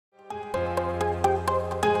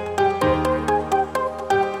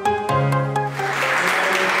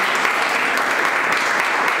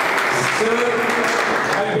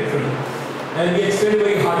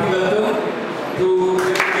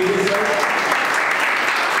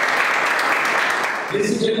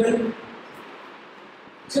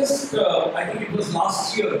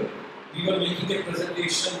last year, we were making a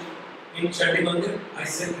presentation in Chandimandir. I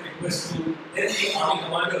sent a request to then the Army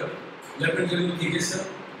Commander, Lieutenant General PVSM,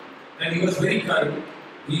 and he was very kind.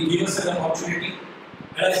 He gave us an opportunity,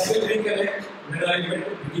 and I still recollect when I went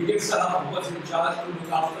to Brigadier Sahab, who was in charge to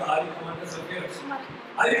look after Army Commander's affairs.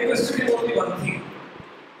 I requested him only one thing,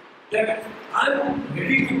 that I'm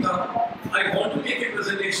ready to come. I want to make a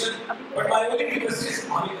presentation, but my only request is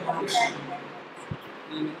Army Commander.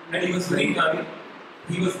 And he was very kind.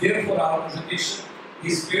 He was there for our presentation. He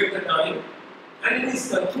spared the time. And in his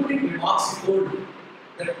concluding remarks, he told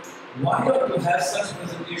that why not to have such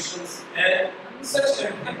presentations and such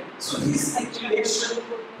everything. So his inclination,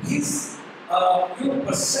 his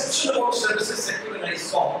perception about services sector when I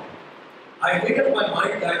saw, I made up my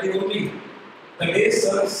mind that only the day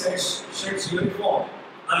sir sheds uniform,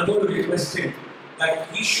 I'm going to request him that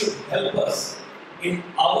he should help us in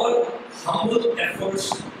our humble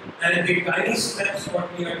efforts and the tiny steps what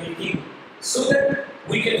we are taking, so that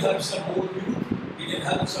we can help some more youth, we can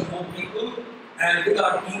help some more people, and with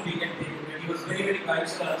our team we can take it. And he was very, very kind,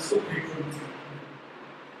 so I'm so grateful to him.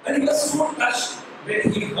 And he was so touched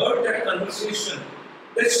when he heard that conversation,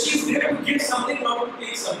 that she's there to give something, not to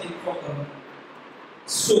take something from her.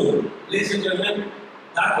 So, ladies and gentlemen,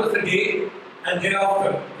 that was the day, and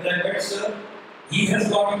thereafter, when I met sir, he has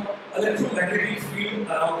got electromagnetic field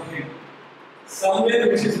around him, somewhere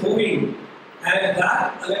which is moving, and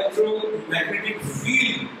that electromagnetic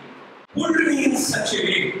field pulled me in such a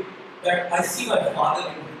way that I see my father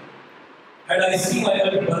in him, and I see my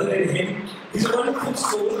elder brother in him. He's a wonderful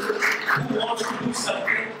soul who wants to do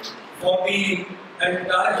something for the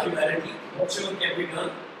entire humanity, whatever can be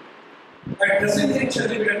done. At present in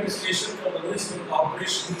Chandigarh administration from the municipal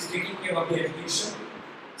corporation, he is taking care of the education.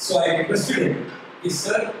 So I requested him,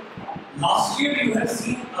 sir, last year you have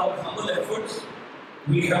seen our humble efforts.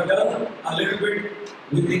 We have done a little bit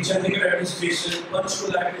with the Chandigarh administration,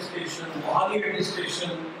 Panchkula administration, Mohali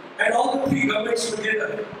administration, and all the three governments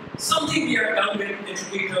together. Something we have done with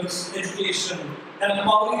educators, education, and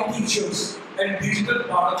empowering teachers and digital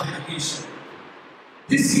part of education.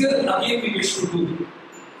 This year again we wish to do,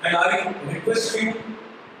 and I request you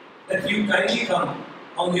that you kindly come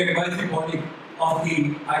on the advisory body of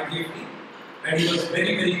the ITFT. And he was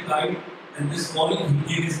very, very kind, and this morning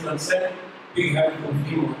he gave his consent. We have to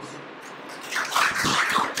continue.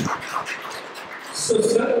 So,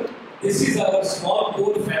 sir, this is our small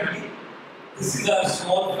core family. This is our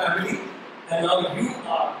small family, and now you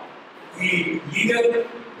are the leader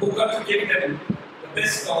who got to give them the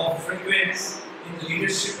best of frequency in the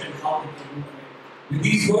leadership and how they can move ahead. With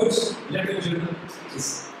these words, let me do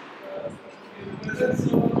this. In the presence of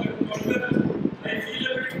the doctor, I feel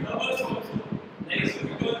a bit nervous also. Next,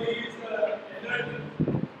 because he is the elder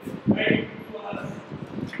right to us.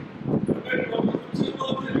 But what we should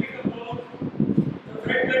also read about the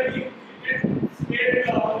fact that he did stay in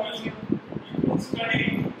the army, he could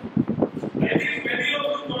study. I think many of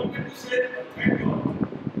you wanted to say thank God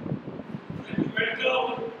that you went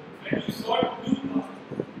out and you sought new path.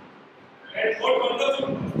 And what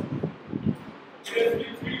wonderful path. He has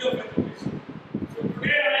been field of education. So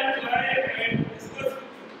today I am glad and discuss with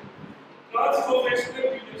you transformational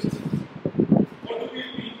leadership. What do we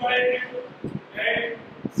mean by it? And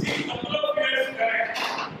see, a couple of years back,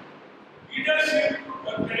 leadership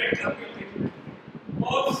or character building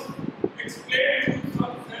was explained through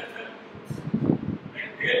some self-help books,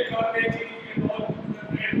 like Dale Carnegie and all who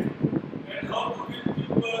have read, and how to build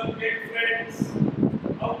people, make friends,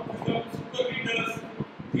 how to become super leaders.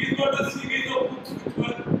 These were the series of books which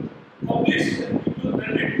were published and people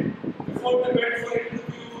read it before they went for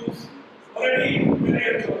interviews or any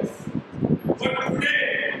career choice. But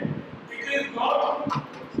today, it is not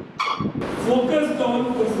focused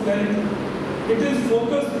on personality. It is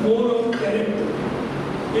focused more on character.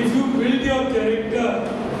 If you build your character,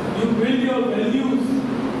 you build your values,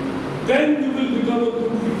 then you will become a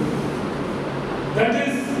good leader. That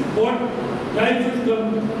is what life has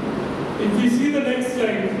come to. If we see the next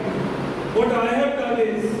slide, what I have done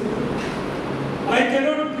is, I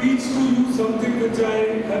cannot preach to you something which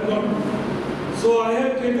I have not done. So I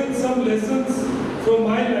have taken some lessons from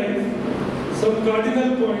my life, some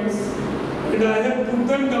cardinal points, and I have put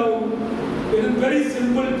them down in very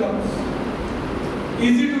simple terms,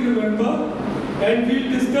 easy to remember, and we'll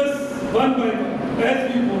discuss one by one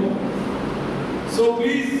as we go. So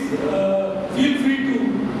please feel free to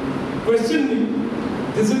question me.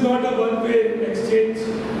 This is not a one-way exchange.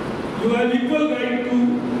 You have equal right to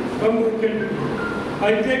come look at me.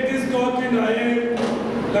 I take this talk in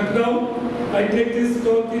IIM Lucknow, I take this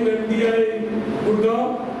talk in MDI Gurgaon,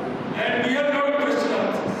 and we have a lot of question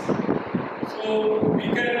answers. So So we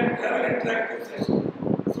can have an interactive session.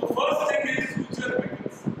 So first thing is future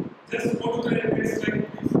vehicles. Just go to the next slide,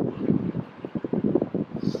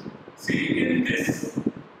 please. See, in this,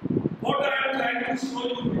 what I am trying to show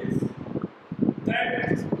you is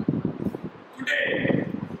that today,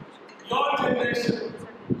 your generation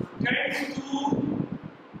tends to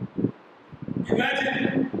imagine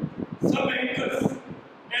some anchors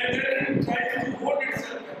and then tries to hold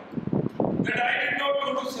itself back. That I did not go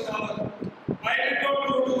to Sadhava, I did not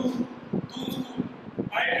go to Doon School,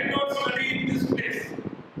 I did not study in this place.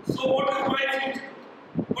 So what is my future?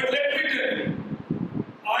 But let me tell you,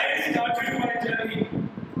 I started my journey.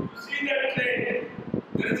 You see that train,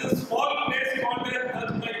 there is a small place called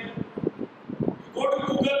Retd. You go to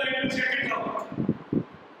Google and check it out.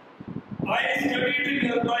 I studied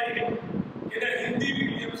in Retd in a Hindi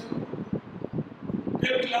medium school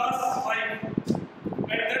till class 5.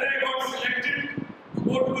 And then I got selected to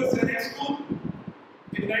go to a Singh school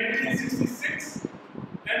in 1966.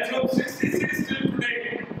 And from 66 till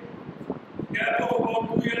today, gap of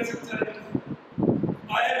about 2 years since I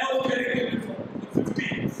was wearing uniform for 50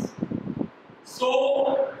 years. So,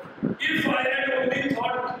 if I had only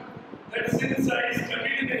thought that since I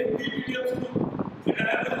studied in a Hindi medium school and I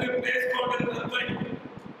was in a place called Retd,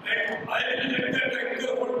 and I will let that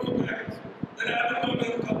anchor hold me back, then I will not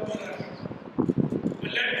have come to that.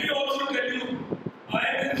 And let me also tell you, I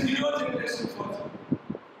am in zero generation also.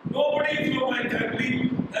 Nobody from my family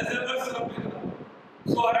has ever served in army.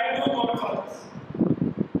 So I know godfathers.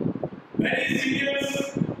 Many seniors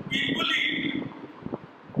equally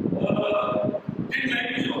didn't like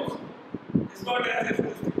me also. It's not as if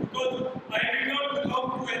this thing, because I did not belong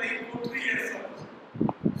to any country as such.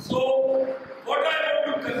 So what I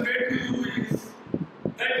want to convey to you is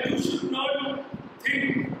that you should not think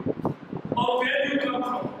of where you come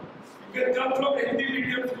from. You can come from Hindi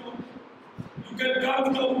medium school, you can come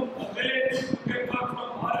from a village, you can come from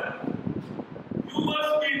Bharat. You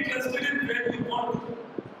must be interested in where you want to go.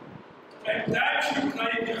 And that should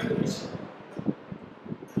drive your ambition.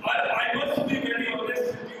 I must be very honest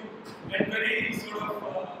with you and very sort of,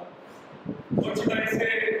 what should I say,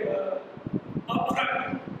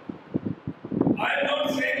 upfront. I am not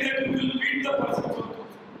saying that you will beat the person from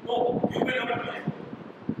those. No, you may not beat him.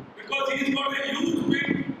 Because he has got a huge big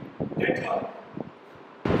network.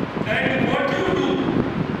 And what you do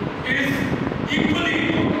is equally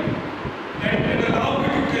important. And allow me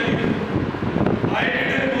to tell you, I did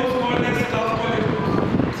a course called as staff college course.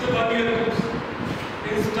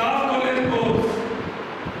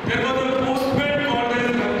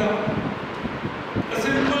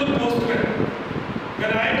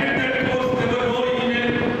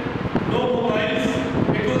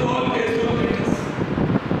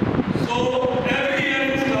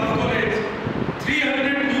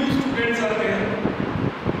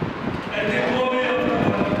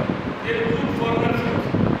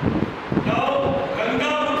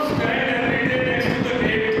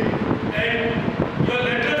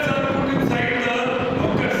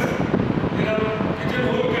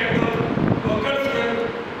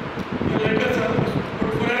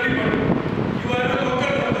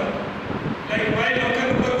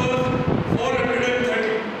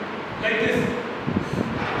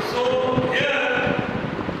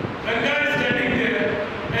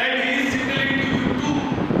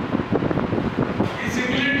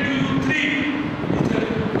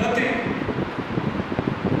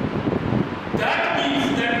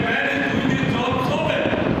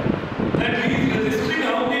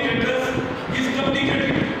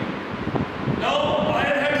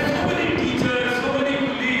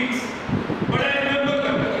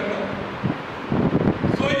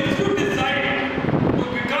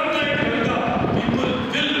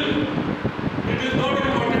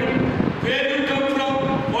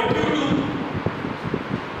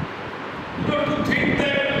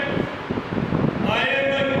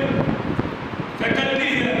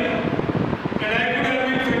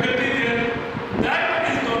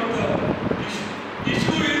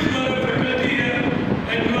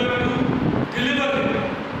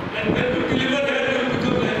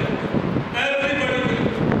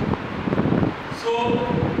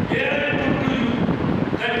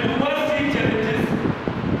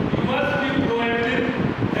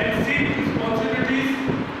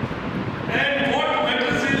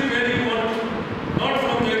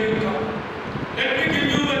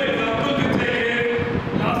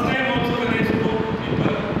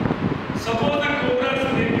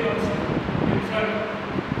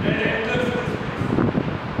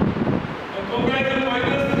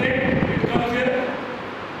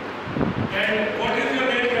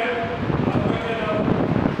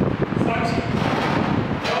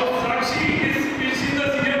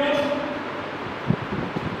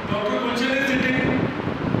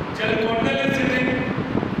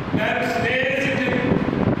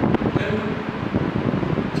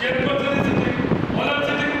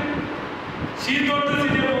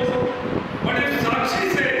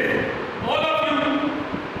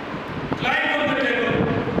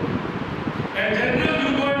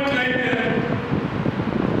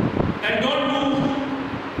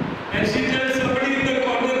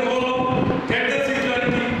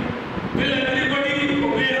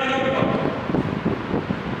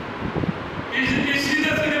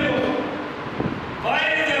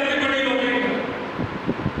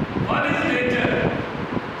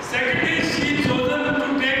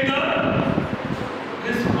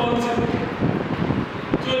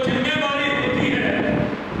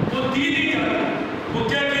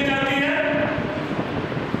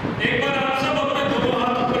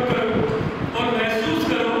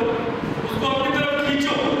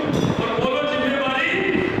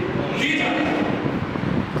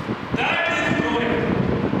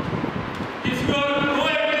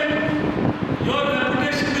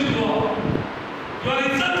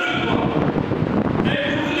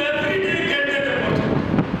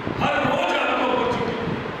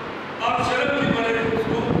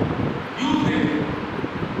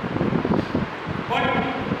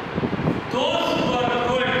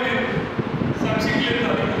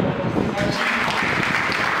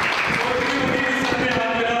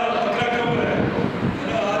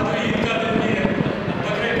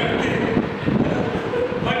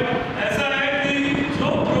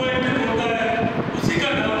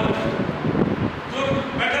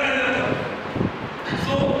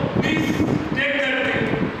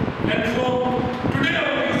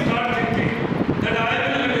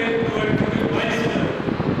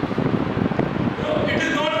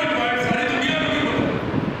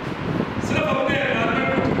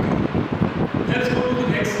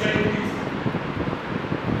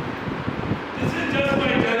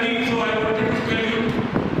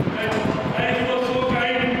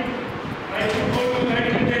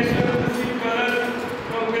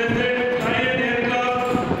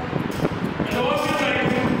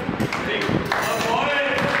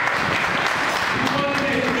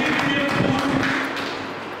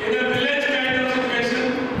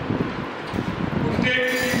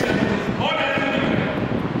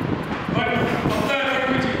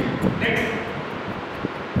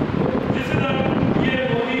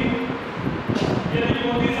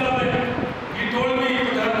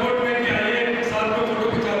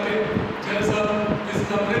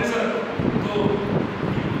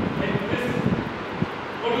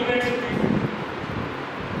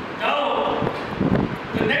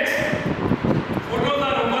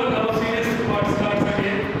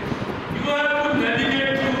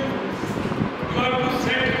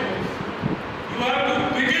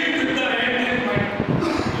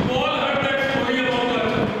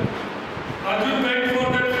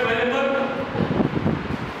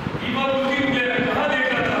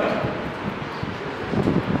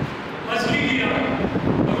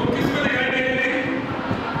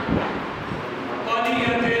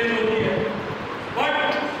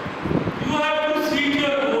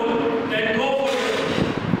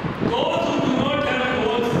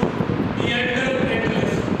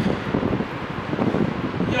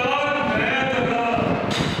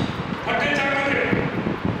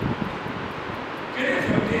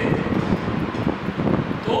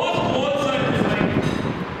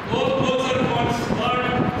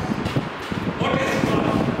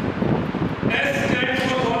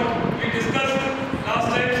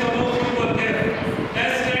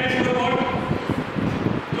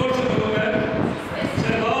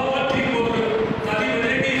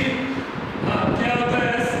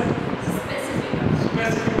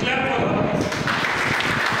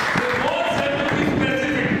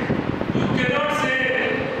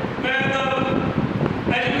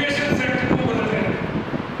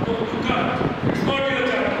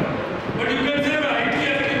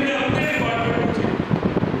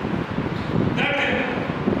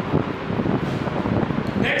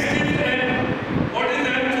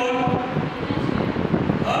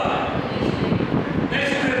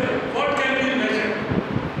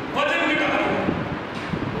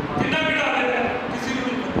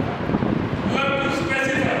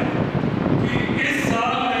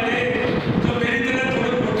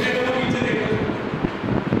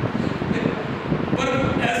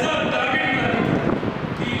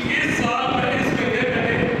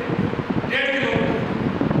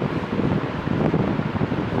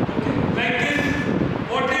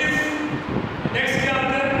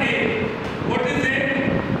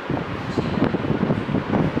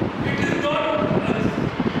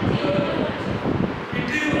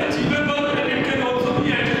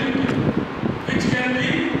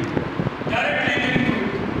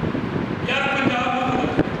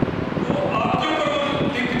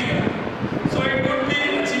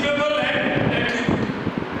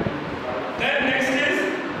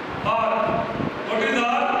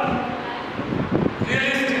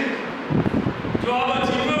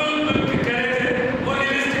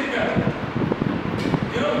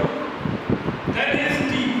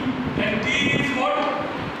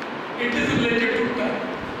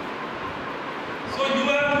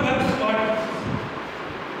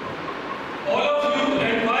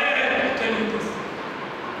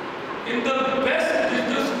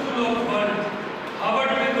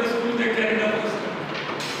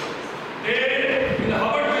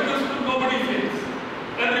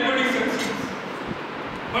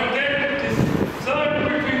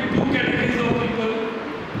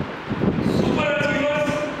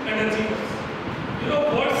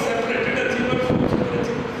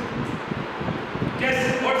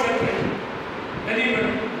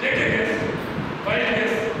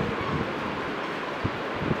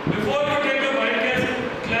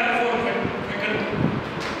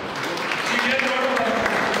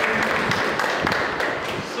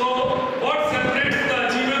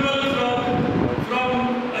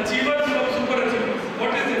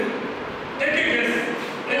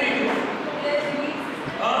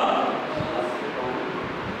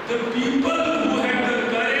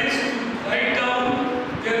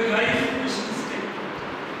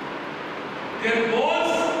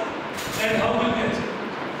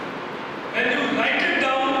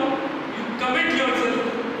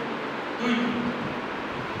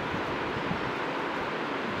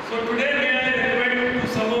 So today may I recommend to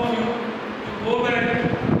some of you to go back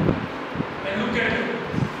and look at it.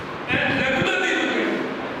 And regularly look at it.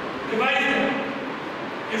 Revise them.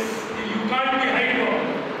 You can't be hidebound.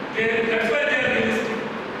 That's why they are realistic.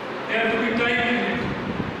 They have to be time in it.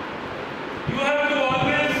 You have to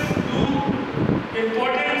always do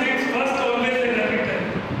important things first, always and every time.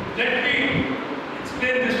 Let me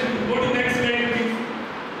explain this to you. Go to next slide, please.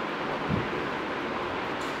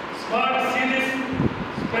 Smart, serious,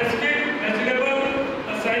 specific, measurable,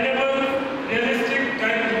 assignable, realistic,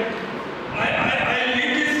 time. I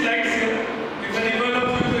leave these slides here. If anyone of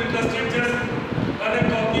you is interested, just run a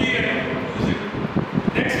copy and use it.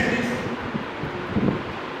 Next, please.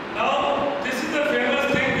 Now, this is the famous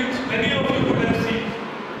thing which many of you would have seen.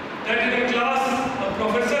 That in a class, a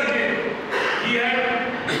professor came. He had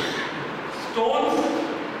stones,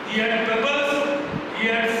 he had pebbles, he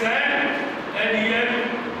had sand, and he had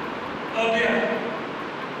a beer.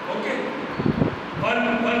 Okay? One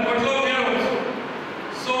bottle of beer also.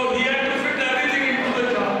 So he had to fit everything into the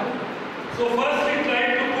jar. So first he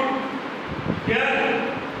tried to put beer.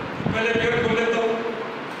 पहले beer खोल लेता हूँ,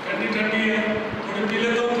 ठंडी ठंडी है, थोड़ी P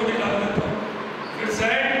लेता हूँ, थोड़ी डाल लेता हूँ. फिर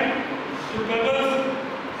sand, फिर pebbles.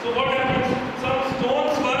 So what happens? Some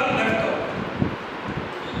stones were left out.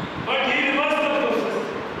 But he reversed the process.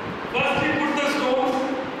 First he put the stones,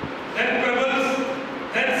 then pebbles,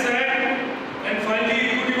 then sand, and finally he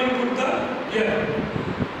could even put the beer.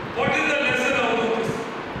 What is the lesson out of this?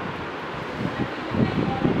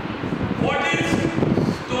 What is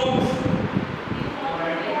stones?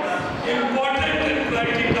 Important and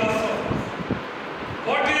writing tasks of us.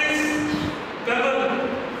 What is pebble?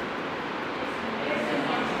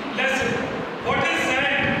 Lesson. What is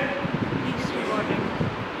sand?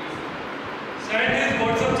 Sand is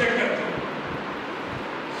WhatsApp check करते हैं.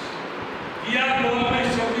 VR mall में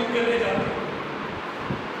shopping करने जाते हैं.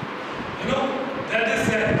 You know, that is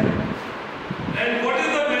sand. And what is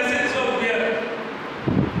the message of beer?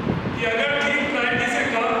 कि अगर ठीक priority से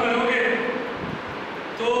काम करोगे,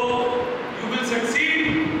 तो you will succeed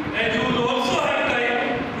and you will also have time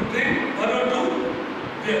to drink 1 or 2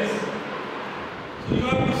 beers. So you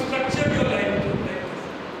have to structure your life like this.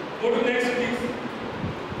 Go to next, please.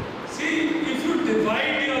 See, if you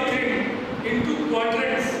divide your thing into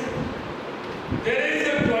quadrants, there is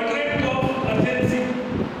a quadrant of urgency.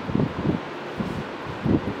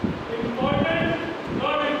 Important,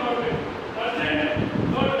 not important. Urgent,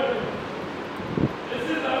 not urgent. This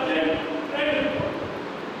is urgent and important.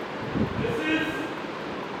 This is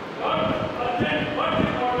not urgent but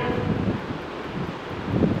important.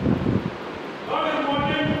 Not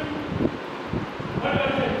important but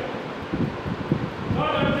urgent.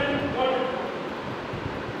 Not urgent but important.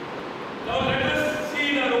 Now let us see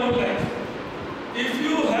in our own life. If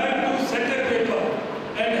you have to set a paper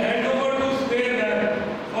and hand over to spare lab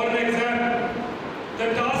for an exam, the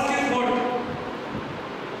task is what?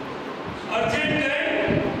 Urgent and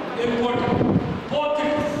important. Both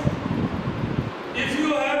things. If you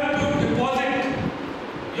have to deposit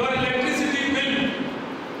your electricity bill,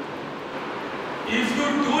 if you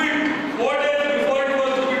do it 4 days before it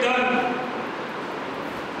was to be done,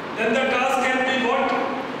 then the task can be what?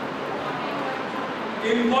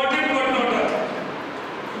 Important but not urgent.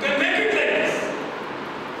 You can make it like this.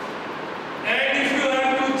 And if you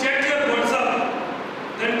have to check your WhatsApp,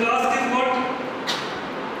 then task is what?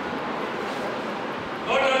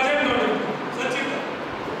 Not urgent, not important. Such it.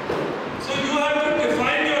 So you have to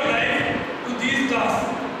define your life to these tasks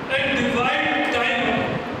and divide time up.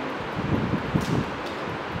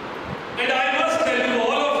 And I must tell you,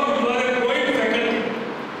 all of you are a growing faculty.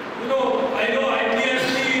 You know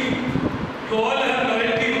ITFT, you all have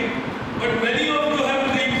loyalty, but many of you have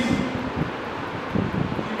dreams.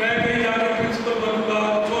 कि मैं कहीं जाकर principal बनूंगा,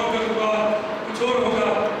 कुछ और करूंगा, कुछ और होगा.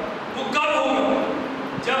 वो कब होगा?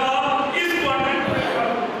 जब आप इस क्वाड्रेंट में आएगा.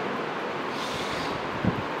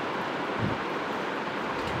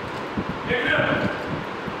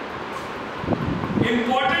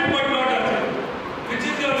 Important but not urgent, which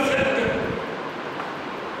is your self-care.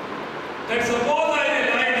 That suppose I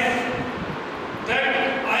realize that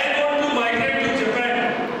I want to migrate to Japan,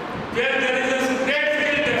 where there is a great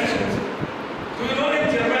skill deficiency. Do you know in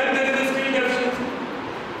Japan there is a skill deficiency?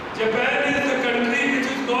 Japan is the country which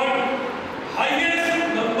has got highest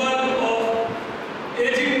number of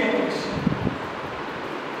aging population.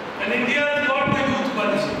 And India has got the youth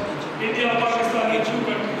bunch. India, Pakistan, and 2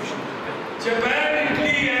 countries. Japan,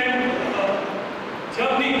 Italy and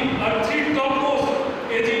Germany are 3 topmost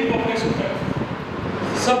aging population countries.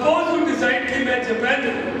 Suppose you decide कि मैं Japan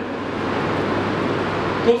जाऊँ,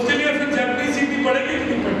 तो उसके लिए फिर जापानी सीखनी पड़ेगी कि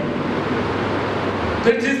नहीं पड़ेगी?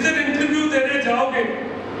 फिर जिस दिन इंटरव्यू देने जाओगे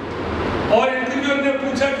और इंटरव्यूअर ने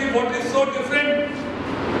पूछा कि what is so different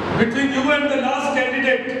between you and the last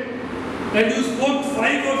candidate and you spoke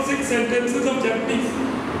 5 or 6 sentences of Japanese,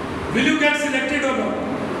 will you get selected or not?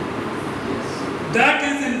 That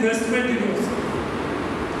is investment in yourself.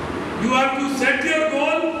 You have to set your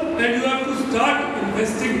goal and you have to start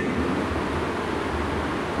investing.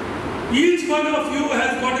 Each one of you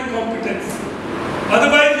has got a competence.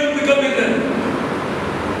 Otherwise you become irrelevant.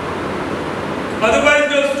 Otherwise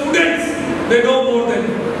your students, they know more than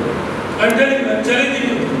you. I'm telling you, I'm challenging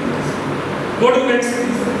you. Go to next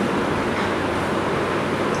please.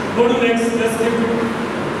 Go to next, just take it.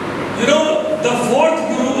 You know, the fourth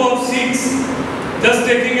guru of Sikhs, just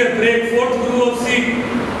taking a break, fourth guru of Sikh,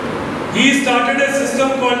 he started a system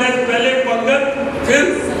called as पहले पंगत फिर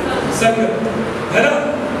संगत, है ना?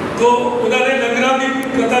 तो उन्होंने लंगरा की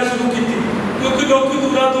प्रथा शुरू की थी, क्योंकि लोग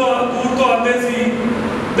दूर तो आते सी,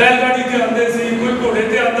 बैलगाड़ी से आते सी, कोई घोड़े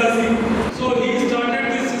से आता सी, so he started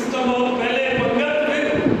this system of पहले पंगत फिर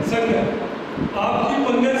संगत. आपकी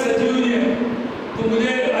पंगत सजी हुई है, तो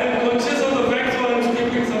मुझे I am conscious of the fact, so I am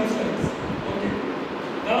skipping some slides. Okay.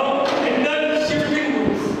 Now, in the shifting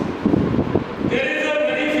rules, there is a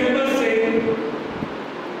very famous saying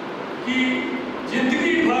कि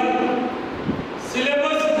जिंदगी भर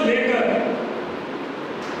सिलेबस लेकर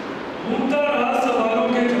ढूंढता रहा सवालों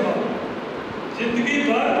के जवाब. जिंदगी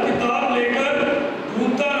भर किताब लेकर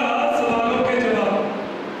ढूंढता रहा सवालों के जवाब.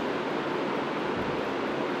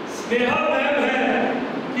 स्नेहा मैम है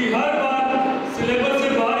कि हर बार सिलेबस से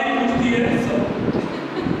बाहर ही पूछती है सब.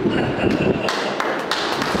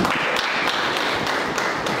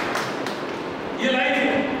 ये लाइफ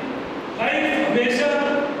है. लाइफ हमेशा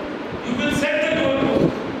you will set the goal.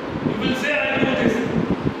 You will say I do this,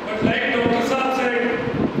 but like Dr. Saab said,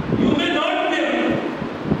 you may not be able.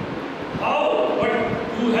 How? But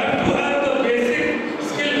you have to have the basic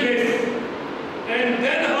skill base, and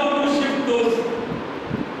then how to shift those.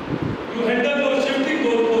 You handle those shifting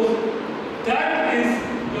goalposts. That is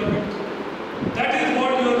your victory. That is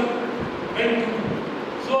what you are meant to do.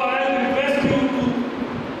 So I request you to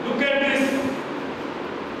look at this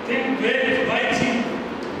thing with Wai Chi.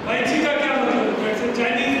 Wai Chi का क्या मतलब? It's a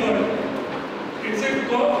Chinese word. It's a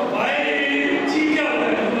Wai Chi क्या होता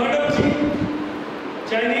है? Word of Chi.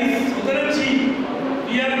 Chinese होता है Chi.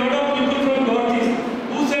 We have lot of people from Northeast.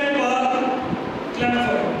 Who said Pal? Clap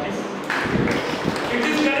for him, please. It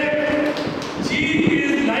is correct. Chi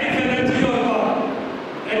is life energy or power,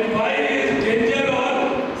 and Y is danger or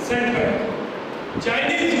setback.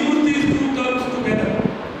 Chinese use these two terms together.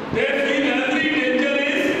 They feel every danger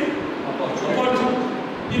is opportunity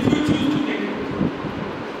if you choose to take it.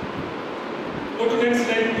 Go to next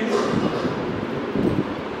slide, please.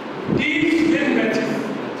 Teams win matches.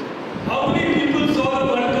 How many people saw the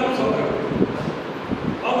World Cup soccer?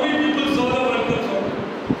 How many people saw the World Cup soccer?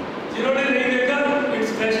 जिन्होंने नहीं देखा,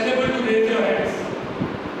 it's fashionable to raise your hands.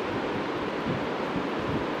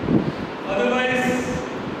 Otherwise,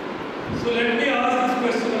 so let me ask this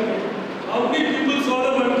question again. How many people saw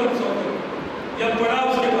the World Cup soccer? या पढ़ा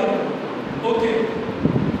उसके बारे में? Okay.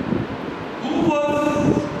 Who was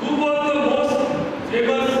the most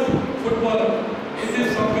famous footballer in this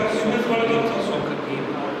soccer, in this World Cup soccer?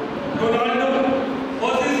 Ronaldo.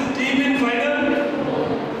 Was his team in final?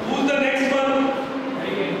 Who's the next one?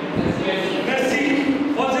 Messi.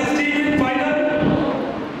 Was his team in final?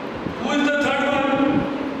 Who is the third one?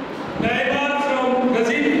 Neymar from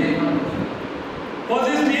Brazil. Was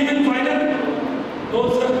his team in final? No,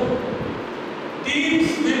 sir.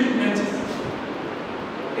 Teams win matches.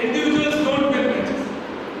 Individuals don't win matches.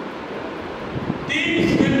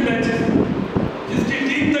 Teams win matches. जिसकी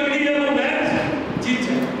team तगड़ी है वो match जीत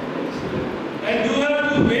जाए. And you have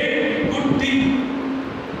to make good team.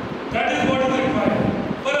 That is what is required.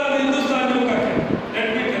 पर अब हिंदुस्तानियों का क्या? Let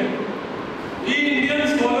me tell you. We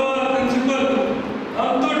Indians follow our principle.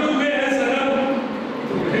 हम तो डूबे हैं सरम.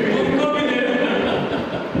 उनको भी ले लो.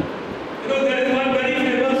 You know, there is one very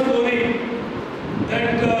famous story that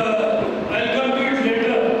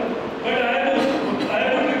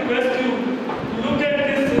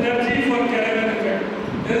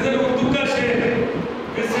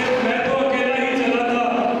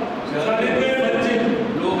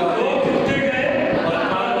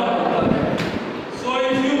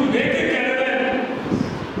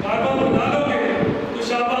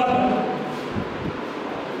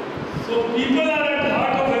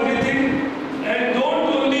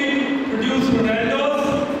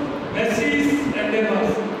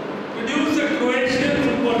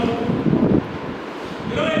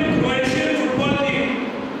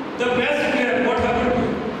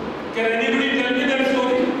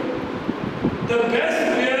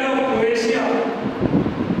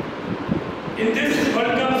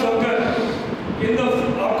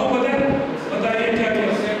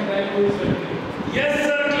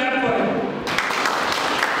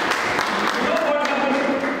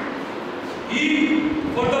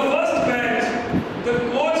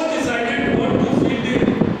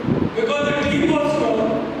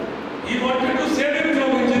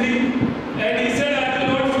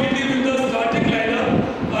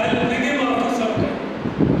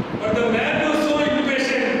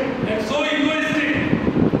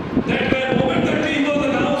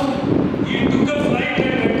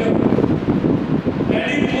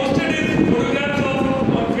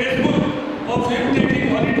him taking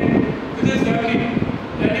holiday with his family.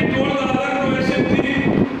 And he told the other Croatian team,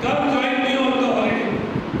 come join me on the holiday.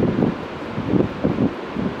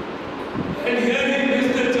 And here he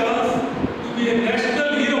missed the chance to be a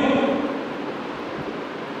national hero.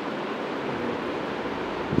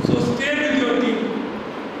 So stay with your team.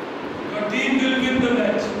 Your team will win the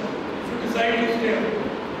match if you decide to stay.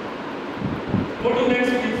 Go to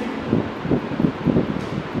next please.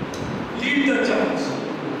 Lead the charge.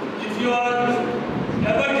 If you are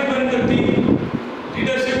ever given the team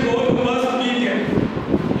leadership role, you must be there.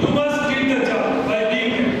 You must lead the charge by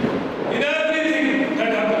being there. In everything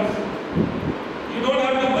that happens. You don't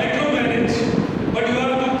have to micromanage, but you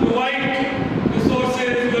have to provide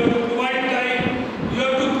resources, you have to provide time, you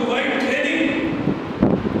have to provide training.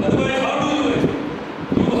 Otherwise, how do you do it?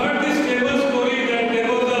 You heard this famous story that there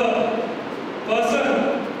was a person,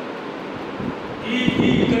 he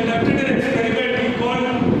conducted an experiment, he called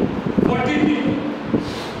 40 people,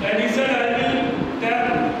 and he said, I will tap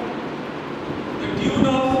the tune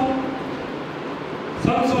of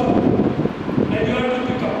some song, and you have to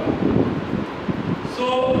pick up. So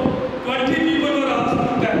 20 people were asked to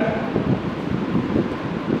tap.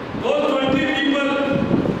 Those 20 people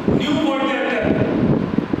knew what they had tapped,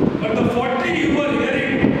 but the 40 who were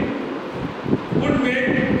hearing couldn't make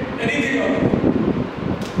anything of it.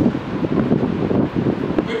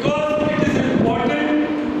 Because it is important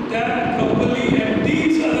to tap properly and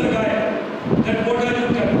teach other guy that what are you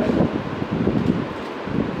tapping.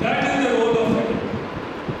 That is the role of it.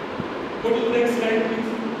 Go to the next slide, please.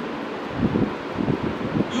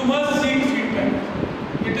 You must seek feedback.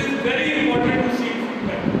 It is very important to seek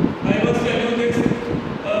feedback. I must tell you this.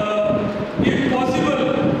 If possible,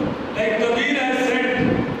 like Kabir has said,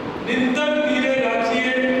 Nintak neere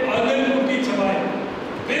rachiye agal mutti chamaye.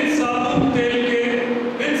 Bin sabun tel ke,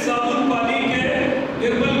 bin sabun pani ke,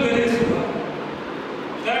 nirmal kare subha.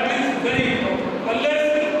 That is very important. Unless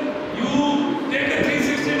you take a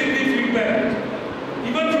 360-degree feedback,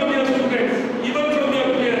 even from your students, even from your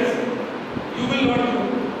peers, you will not do.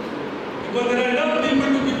 Because there are enough people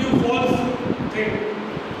to give you false things.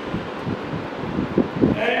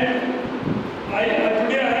 And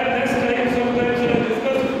today I have less time sometimes and I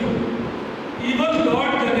discuss with you. Even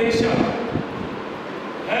Lord Ganesha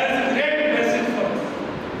has a great message for us.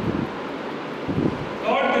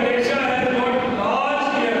 Lord Ganesha has got large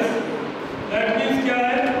ears. That means क्या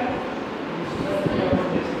है?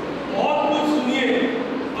 बहुत कुछ सुनिए,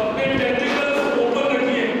 अपने tentacles open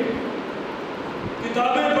रखिए,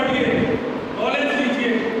 किताबें पढ़िए, knowledge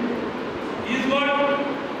लीजिए. He's got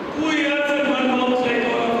 2 ears and 1 mouth like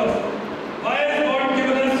all of us. Why has God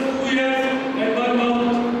given us 2 ears and 1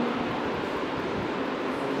 mouth?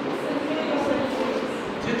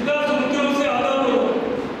 जितना सुनते हो उससे आधा बोलो.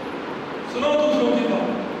 सुनो दूसरों की बात.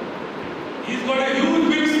 He's got a huge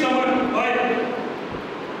big stomach. Why?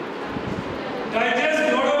 Digest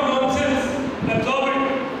lot of nonsense, absorb it.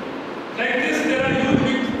 Like this, there are huge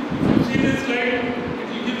big. If you see this slide, it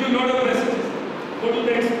will give you lot of messages. Go to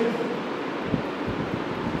next.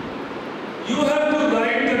 You have to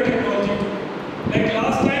write the technology. Like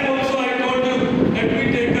last time also I told you, let me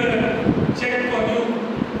take a check for you.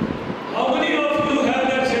 How many of you have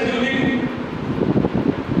that scheduling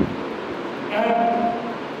app?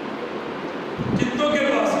 कितनों के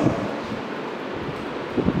पास है?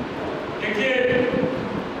 देखिए,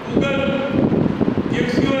 Google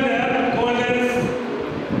gives you an app called as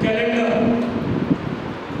calendar.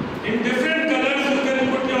 In different colors you can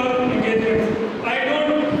put your engagements. I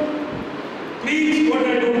don't preach what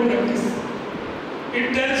I don't practice. It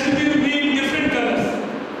tells you to be in different colors.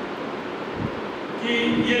 कि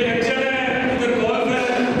ये lecture है, इधर golf है,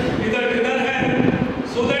 इधर dinner है,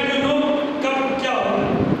 so that you know कब क्या होगा.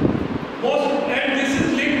 And this is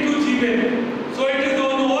linked to Gmail. So it is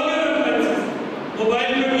on all your appliances.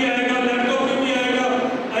 Mobile में भी आएगा, laptop में भी आएगा,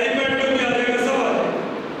 iPad में भी आएगा, सब आएगा.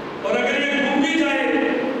 और अगर ये घूम भी जाए,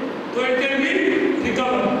 तो it can be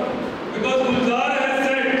recovered. Because Gulzar has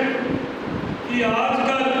said कि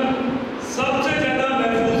आजकल सबसे ज़्यादा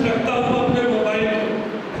महफूज रखता हूँ अपने मोबाइल को,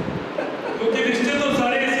 क्योंकि रिश्ते तो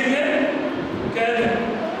सारे इसी में कैद हैं.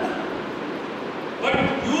 But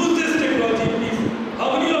use this technology, please. How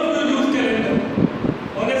many of you use calendar?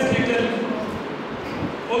 Honestly tell me.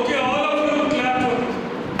 Okay, all of you clap for this.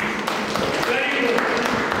 Very good.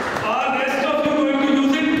 Are rest of you going to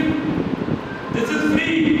use it? This is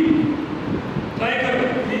free. Try it,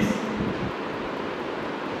 please.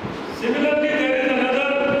 Similarly, there is another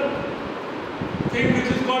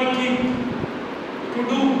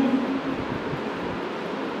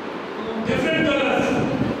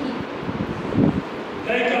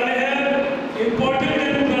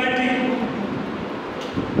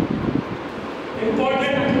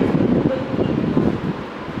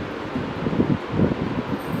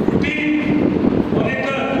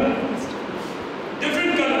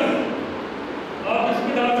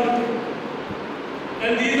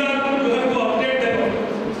and these are, you have to update them, of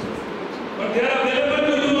course. But they are available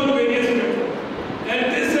to you on various platforms. And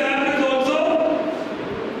this app is also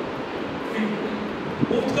free.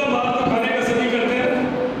 मुफ्त का माल तो खाने का सभी करते हैं,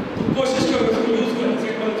 तो कोशिश करो इसको यूज करो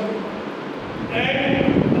technology. And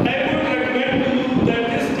I would recommend to you that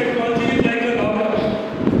this technology is like a router.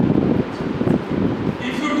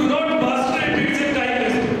 If you do not master it, it's a time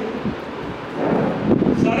waste.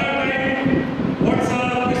 सारा टाइम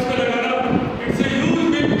WhatsApp इस पे लगाना, it's a huge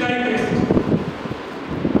big time waste.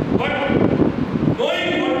 But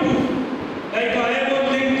knowing what to do, like I am on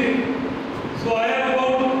LinkedIn, so I have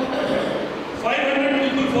about 500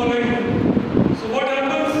 people following me. So what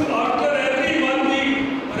happens after every 1 week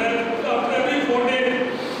or after every 4 days,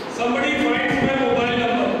 somebody finds my mobile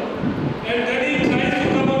number and then he tries to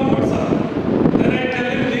come on WhatsApp. Then I tell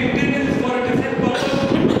him LinkedIn is for a different purpose,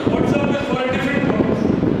 WhatsApp is for a different purpose.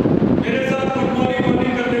 मेरे साथ good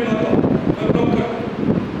morning करने वाला मैं block कर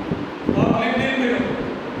दूँ. आप LinkedIn में रहो.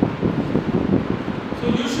 So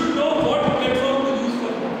you should know what platform to use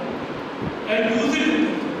for what and use it.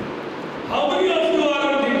 How many of you are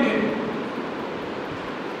on LinkedIn?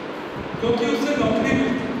 क्योंकि उससे नौकरी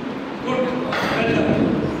मिलती है. Good, well done.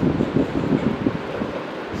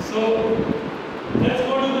 So let's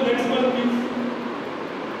go to the next one, please.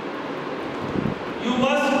 You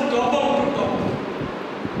must top up to top.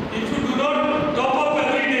 If you do not top up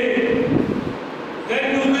every day, then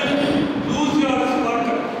you will lose your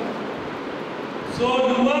sparkle. So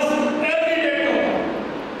you must every day top up.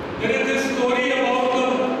 There is this story about the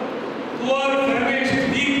poor, famished,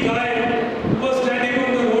 weak guy who was standing on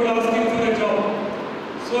the road asking for a job.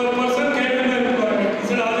 So a person came in my employment. He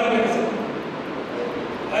said, "Aaja mere sath.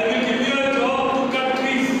 I will give you a job to cut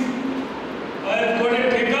trees. I have got a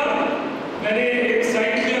ठेका. मैंने एक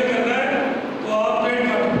site clear करना है, तो आप पेड़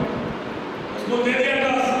काटो." उसको दे दिया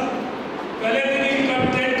टास्क. पहले दिन ही cut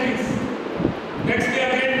 10 trees. Next day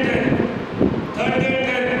again 10. Third day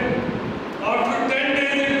 10. After 10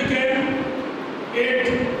 days it became 8.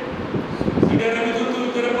 सीधे अभी तो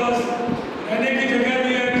तेरे पास रहने की जगह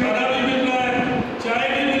भी है, खाना भी मिल रहा है, चाय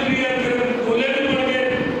भी मिल रही है, तेरे गोले भी बढ़ गए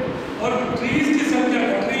और ट्रीज की संख्या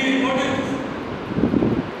घट रही है. What is this?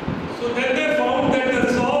 So then they found that the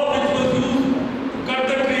saw which was used to cut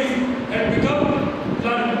the trees had become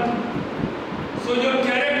blunt. So your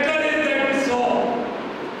character is that saw.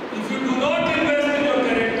 If you do not invest in your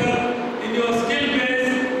character, in your skill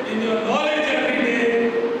base, in your knowledge every day,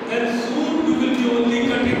 then soon you will be only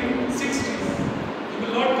cutting 6 trees. You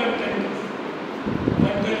will not cut 10 trees.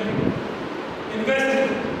 I'm telling you. Invest in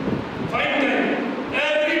it. Find time.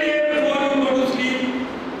 Every day before you go to sleep,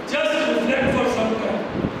 just reflect for some time.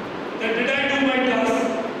 That did I do my task?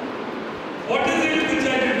 What is it which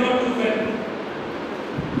I did not do well?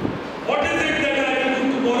 What is it that I will do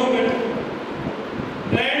tomorrow better?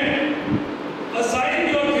 And assign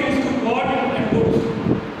your things to God and go to sleep.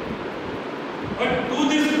 But do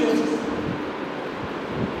this process.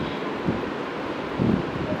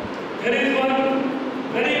 There is one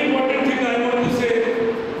very important thing I want to say,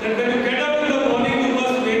 that when you get up in the morning, you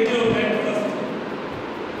must make your bed first.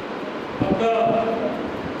 अपना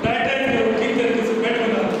prioritize करो, ठीक तरीके से bed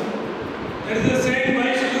बनाओ. There is a saying, why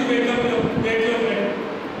should you make your bed?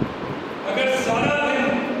 अगर सारा दिन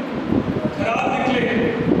खराब निकले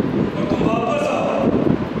और तुम वापस आओ,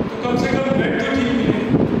 तो कम से कम बेड तो ठीक मिले.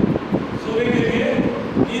 सोने के लिए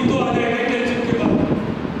नींद तो आ जाएगी टेंशन के बाद.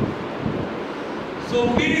 So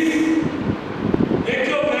please make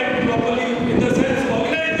your bed properly, in the sense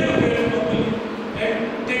organize your affairs properly and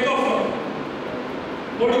take off from it.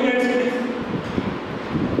 Go to next please.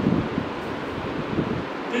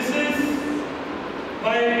 This is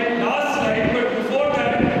my last slide, but before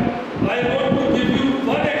that I want to give you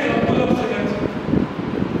one example of synergy,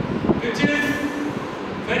 which is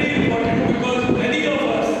very important because many of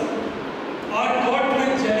us are caught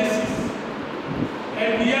with jealousies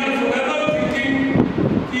and we are forever thinking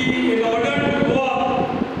कि in order to go up,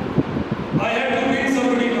 I have to bring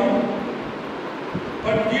somebody down.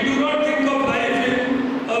 But we do not think of life in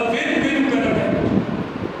a win-win paradigm.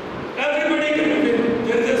 Everybody can win.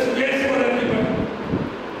 There is a space for everybody.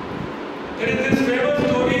 There is this famous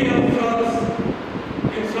story of France.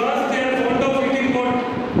 In France, they are fond of eating what?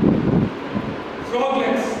 Frog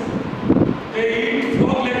legs. They eat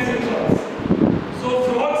frog legs in France. So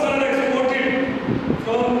frogs are exported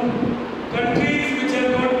from countries which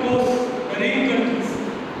have got coast, marine countries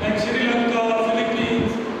like Sri Lanka,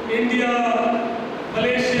 Philippines, India,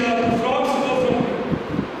 Malaysia. The frogs go from there.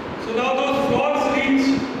 So now those frogs reach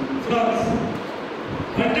France.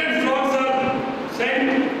 100 frogs are sent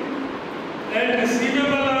and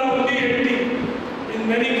receivable are only 80 in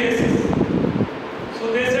many cases. So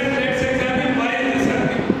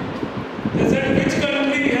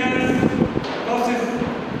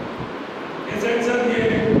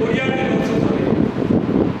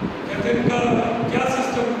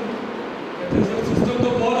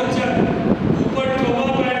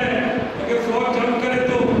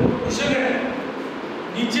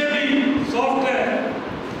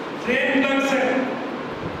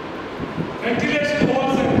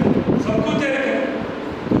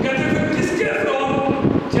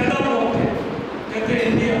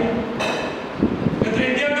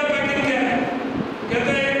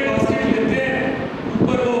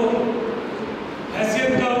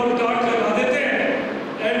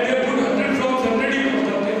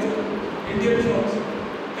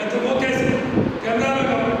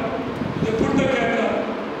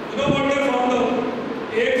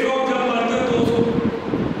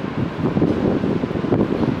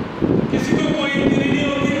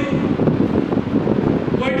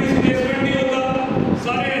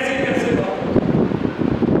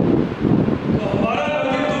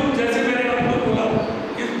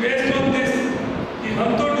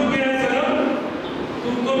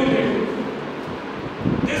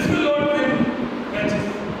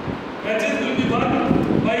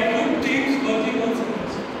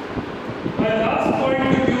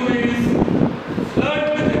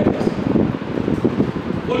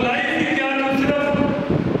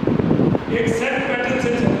एक set pattern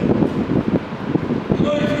से चले। You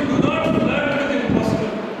know, if you do not flirt with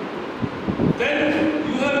imposter, then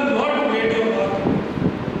you have not made your mark.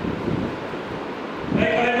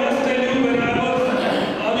 Like I must tell you, when I was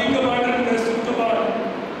Army Commander in Western Command,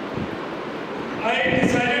 I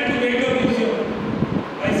decided to make a museum.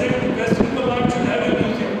 I said Western Command should have a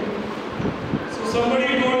museum. So somebody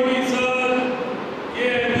told me, sir, ये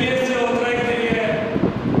AVSM से authorized नहीं है,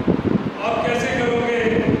 आप कैसे करोगे?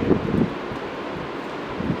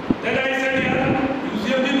 Then I said, यार,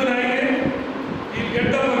 museum भी बनाएंगे, we'll get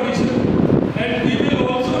the permission, and we will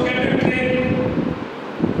also get a train,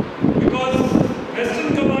 because Western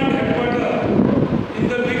Command headquarters in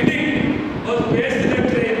the beginning was based in a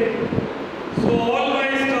train. So all my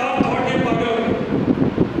staff thought ये पागल हो गए।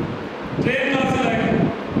 Train कहाँ से लाएगा?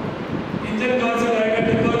 इंजन कहाँ से लाएगा?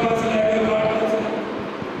 डिब्बा कहाँ से लाएगा? गार्ड कहाँ से लाएगा?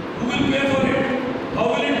 Who will pay for it? How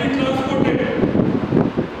will it be transported?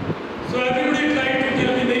 So everybody tried to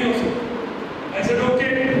tell me नहीं हो सकता. I said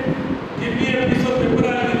okay, give me a piece of paper,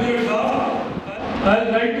 I'll give you a draft. I'll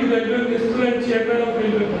write to Railway Minister and Chairman of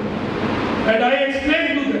Railway Board. And I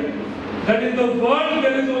explained to them that in the world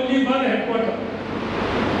there is only one headquarter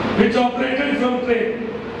which operated from train,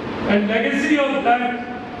 and legacy of that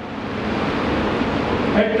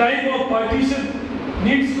at time of partition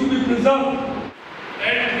needs to be preserved,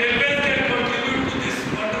 and railways can contribute to this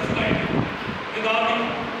wonderful idea with army.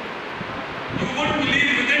 You would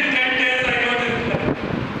believe within 10 days I got a reply.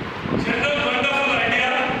 General, wonderful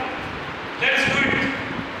idea, let's do it.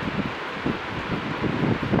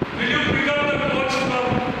 Will you pick up the coach from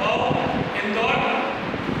Indore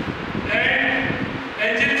and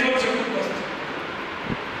engine from Shakurbasti?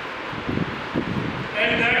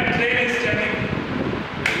 And that train is standing.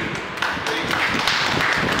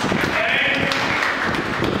 And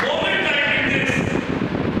the moment I did this,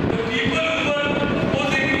 the people who were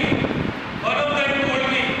opposing me, one of them told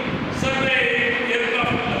me, sir, मैं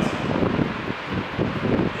aircraft मिला सकता हूँ।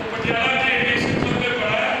 वो पटियाला के aviation club में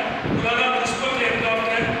पढ़ा है, पुराना पुष्पक एयरक्राफ्ट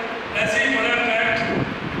है, ऐसे ही बड़ा फैक्ट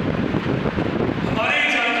हमारे ही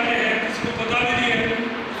जांच में है, किसी को पता भी नहीं है,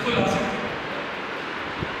 उसको ला सकते हैं।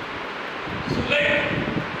 So like,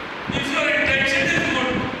 if your intention is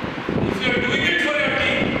good, if you are doing it for your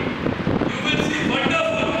team, you will see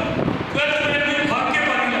wonderful 12th man will भाग के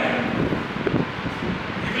पानी लाए.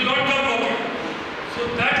 He will not come walking. So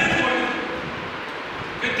that is what.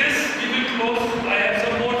 With this we will close. I have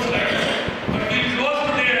some more slides, but we will close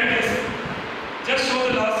today at this. Just show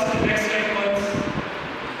the next slide once.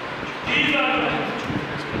 These are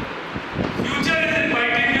future is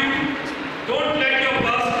inviting you. Don't let your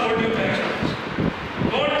past hold you back.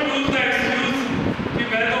 Don't use the excuse कि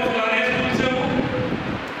मैं तो फलाने school से हूँ.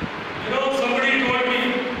 You know, somebody told me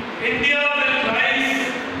India will rise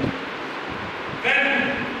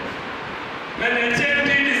when HFT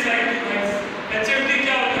decide to rise. HFT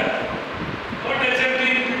क्या होता है? Not HFT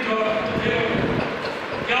तो फिर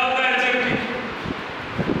क्या होता है HFT?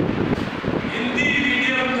 Hindi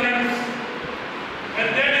medium times. When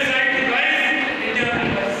they decide to rise, India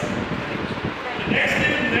will rise. The next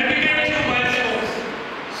is navigate through milestones,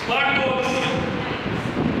 smart goals,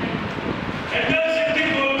 handle shifting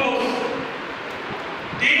goalposts,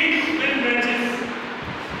 teams win matches,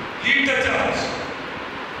 lead the charge,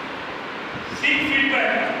 seek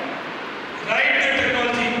feedback, write the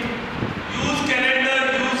technology, use calendar,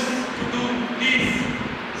 use to-do, please,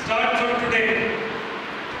 start from today.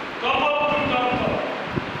 Top up to top up,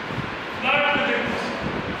 not with it,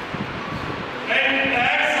 and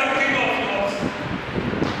add something of yours,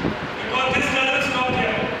 because this doesn't stop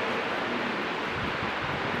here.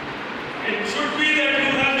 It should be that you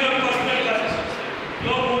have your personal touch,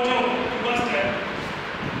 your mojo, you must have.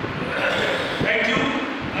 Thank you.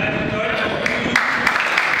 I have enjoyed talking to you.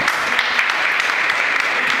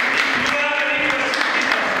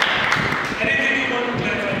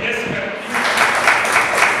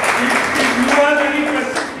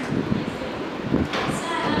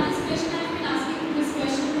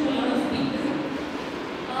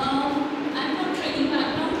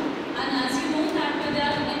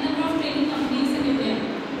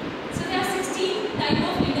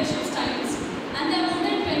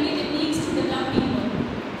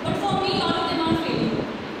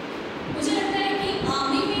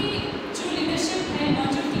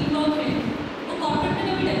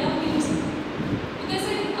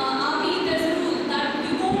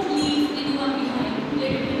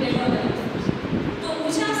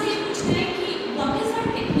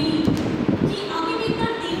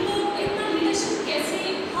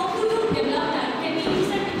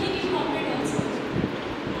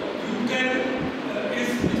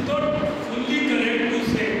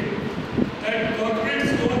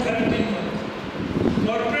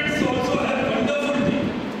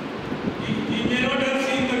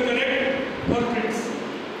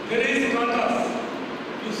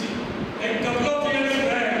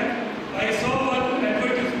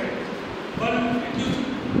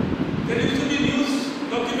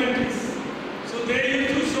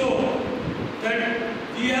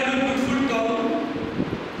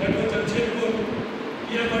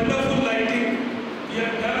 wonderful lighting. We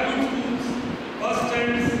have damn good schools, bus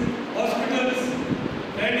stands, hospitals,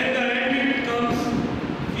 and in the end it comes,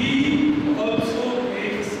 we also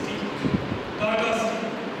make steel. Tata Steel.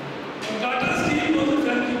 So Tata Steel was a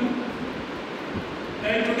factory.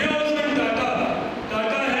 And today also in Tata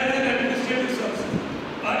has an administrative service.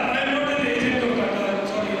 I am not an agent of Tata, I'm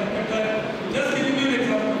sorry, but just giving you an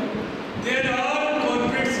example. There are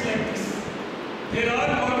corporates like this. There are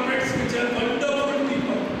corporates which are wonderful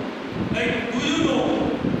people. Like, do you know,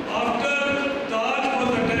 after Taj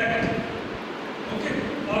was attacked, okay,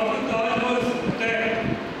 after Taj was attacked,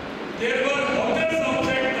 there were hotels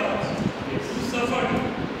outside Taj who suffered,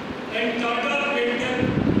 and Tata paid them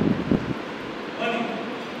money.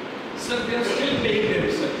 Sir, they are still paying them,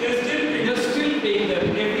 sir. They are still Paying them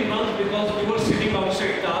every month because we were sitting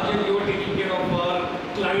outside Taj and you were taking care of our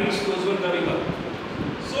clients, those were coming up.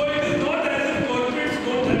 So it is not as if corporates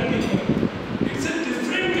don't have people. It's a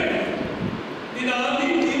different kind. In army,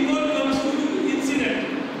 teamwork comes to incident.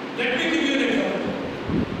 Let me give you an example.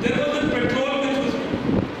 There was a patrol which was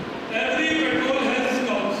built. Every patrol has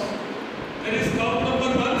scouts. There is scout number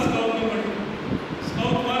 1, scout number 2.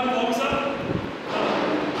 Scout 1 walks up,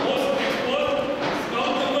 most exposed.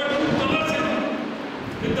 Scout number 2 covers him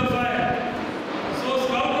with the fire. So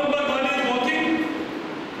scout number 1 is walking.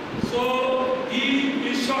 So he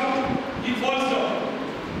is shot. He falls down.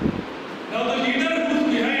 Now the leader who is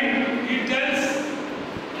behind, he tells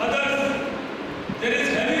others, there is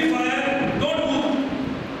heavy fire, don't move.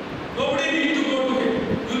 Nobody needs to go to him.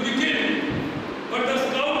 You will be killed. But the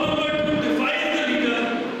scout number 2 defies the leader,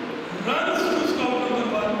 runs to scout number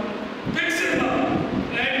 1, picks him up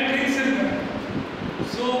and brings him back.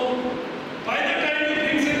 So by the time he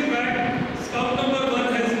brings him back, scout number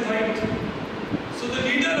 1 has died. So the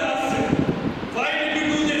leader asks him, why did you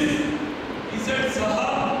do this? He said,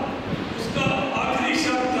 Sahab, उसका आखिरी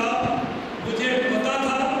शब्द था, मुझे पता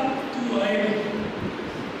था तू आएगा.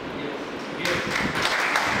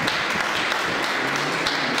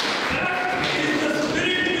 That is the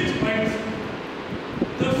spirit which binds.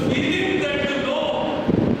 The feeling that you know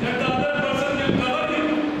that the other person will cover you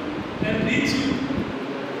and reach you.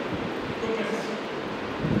 Protest.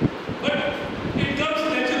 But it comes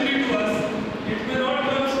naturally to us. It may not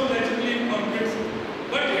come so naturally in corporates.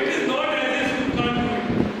 But it is not as if you can't do it.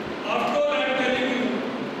 After all, I am telling you,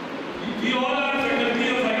 we all are faculty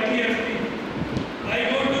of ITFT. I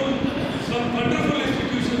go to some wonderful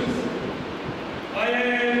institutions,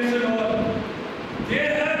 IIMs and all. They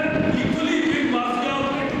have equally big mafia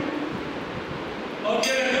operating. Or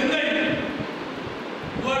their alumni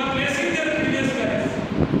who are placing their previous guys.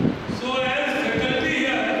 So as faculty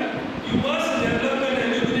here, you must develop an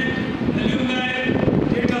alumni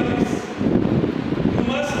database. You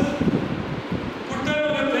must put them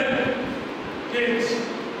on a web page.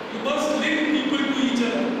 You must link people to each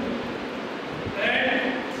other. And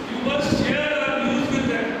you must share our news with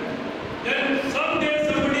them. Then someday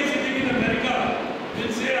somebody sitting in America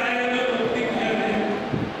will say, I have an opening here.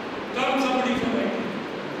 Come somebody from IT.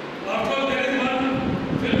 After all, there is one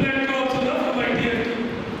film actor also now from ITFT.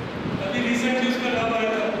 Abhi recently uska naam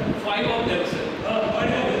aaya tha. 5 of them, sir.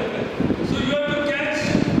 5 of them. So you have to catch.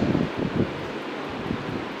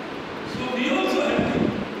 So we also have to.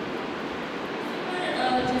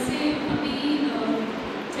 जैसे अभी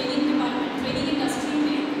training department training industry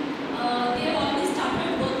में they have already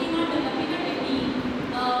started working on developing a technique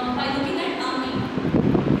by looking at army.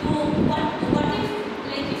 So what if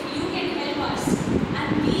like if you can help us and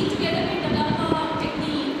we together can develop a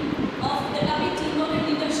technique of developing teamwork and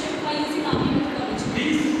leadership by using army methodology?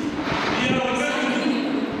 Please, we are always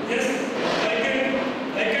yes,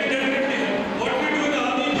 I can definitely help. What we do in the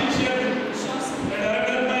army, we share it. Sure, sir. And I have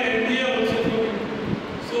done my MBA also for it.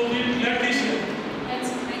 So we gladly share. Right,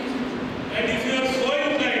 sir. Thank you. And if you are so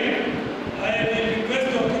inclined, I will request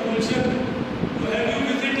Dr. Gulshan to have you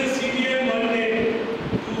visit a CDM one day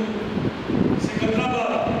to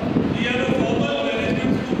Secunderabad. We have a formal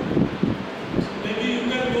management school. So maybe you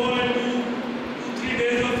can go and do 2-3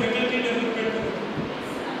 days of faculty development work.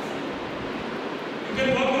 You can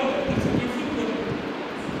work on that. That's a beautiful project.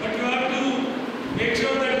 But you have to make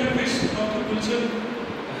sure that you wish Dr. Gulshan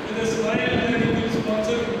with a smile and he will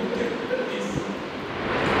sponsor you. Okay? Please.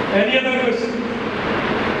 Any other question?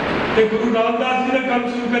 The Guru Ramdas ji ne kam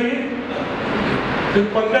shuru kariye. Then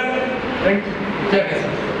Pangat. Thank you.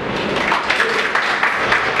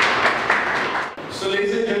 So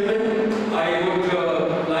ladies and gentlemen,